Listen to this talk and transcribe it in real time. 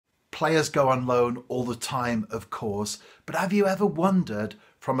players go on loan all the time, of course, but have you ever wondered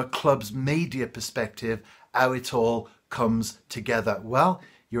from a club's media perspective how it all comes together? Well,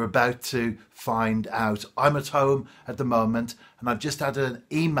 you're about to find out. I'm at home at the moment and I've just had an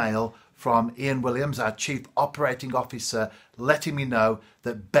email from Ian Williams, our Chief Operating Officer, letting me know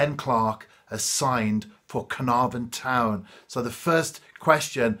that Ben Clark has signed for Caernarfon Town. So the first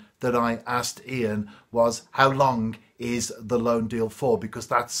question that I asked Ian was, how long is the loan deal for? Because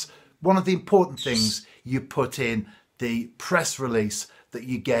that's one of the important things you put in the press release that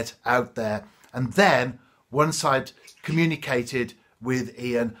you get out there. And then once I'd communicated with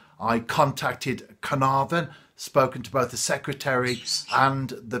Ian, I contacted Caernarfon, spoken to both the secretary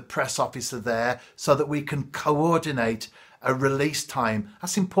and the press officer there so that we can coordinate a release time.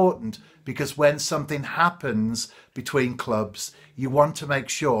 That's important because when something happens between clubs, you want to make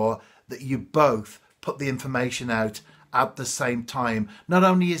sure that you both put the information out at the same time. Not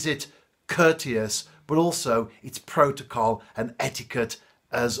only is it courteous, but also it's protocol and etiquette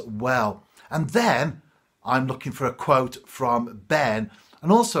as well. And then I'm looking for a quote from Ben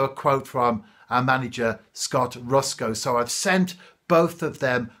and also a quote from our manager, Scott Rusco. So I've sent both of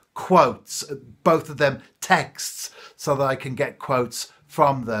them quotes, both of them texts, so that I can get quotes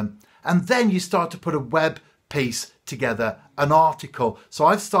from them. And then you start to put a web piece together, an article. So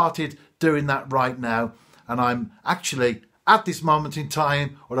I've started doing that right now. And I'm actually at this moment in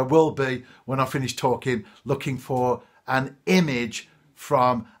time, or I will be when I finish talking, looking for an image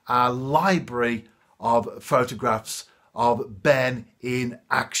from our library of photographs of Ben in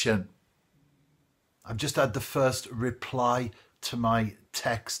action. I've just had the first reply to my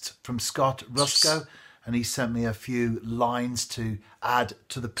text from Scott Rusco, and he sent me a few lines to add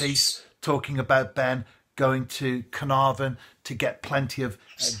to the piece talking about Ben going to Caernarfon to get plenty of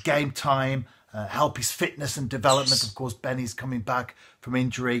game time, help his fitness and development. Of course, Benny's coming back from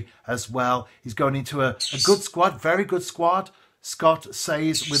injury as well. He's going into a good squad, very good squad. Scott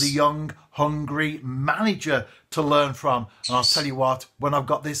says with a young, hungry manager to learn from. And I'll tell you what, when I've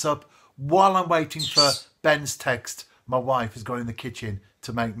got this up, while I'm waiting for Ben's text, my wife is going in the kitchen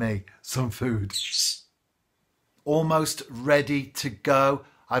to make me some food. Almost ready to go.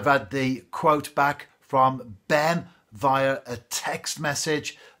 I've had the quote back from Ben via a text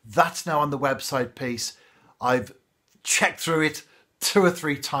message. That's now on the website piece. I've checked through it 2 or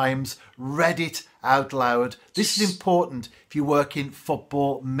 3 times, read it out loud. This is important if you work in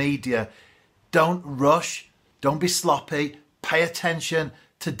football media. Don't rush, don't be sloppy, pay attention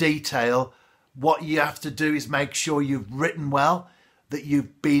to detail. What you have to do is make sure you've written well, that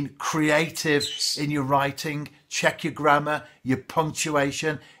you've been creative in your writing, check your grammar, your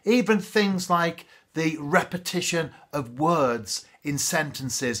punctuation, even things like the repetition of words in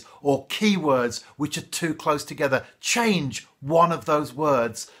sentences or keywords which are too close together. Change one of those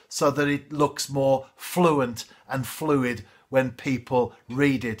words so that it looks more fluent and fluid when people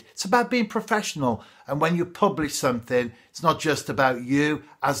read it. It's about being professional, and when you publish something, it's not just about you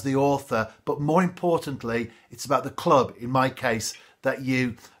as the author, but more importantly, it's about the club, in my case, that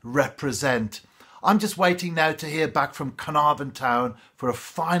you represent. I'm just waiting now to hear back from Caernarfon Town for a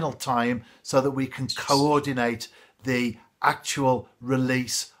final time so that we can coordinate the actual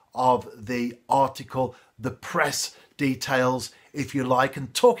release of the article, the press details, if you like.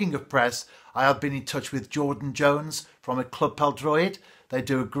 And talking of press, I have been in touch with Jordan Jones from a Club Peldroid. They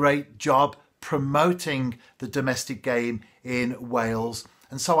do a great job promoting the domestic game in Wales.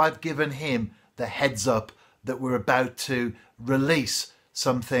 And so I've given him the heads up that we're about to release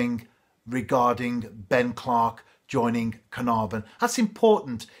something regarding Ben Clark joining Caernarfon. That's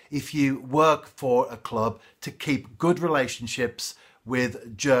important if you work for a club, to keep good relationships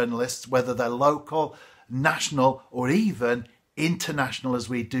with journalists, whether they're local, national, or even international, as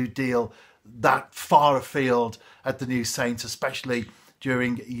we do deal that far afield at the New Saints, especially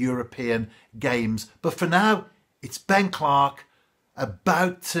during European games. But for now, it's Ben Clark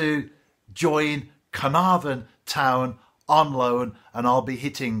about to join Caernarfon Town on loan, and I'll be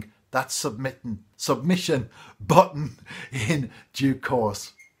hitting that submission button in due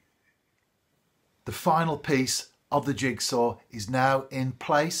course. The final piece of the jigsaw is now in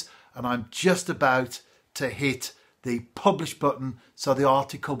place, and I'm just about to hit the publish button so the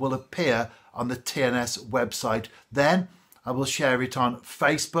article will appear on the TNS website. Then I will share it on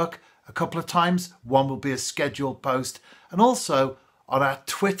Facebook a couple of times. One will be a scheduled post, and also on our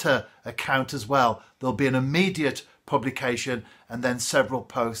Twitter account as well. There'll be an immediate publication and then several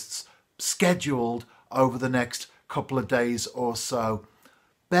posts scheduled over the next couple of days or so.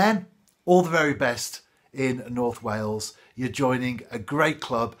 Ben, all the very best in North Wales. You're joining a great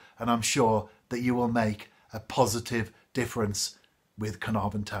club, and I'm sure that you will make a positive difference with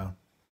Caernarfon Town.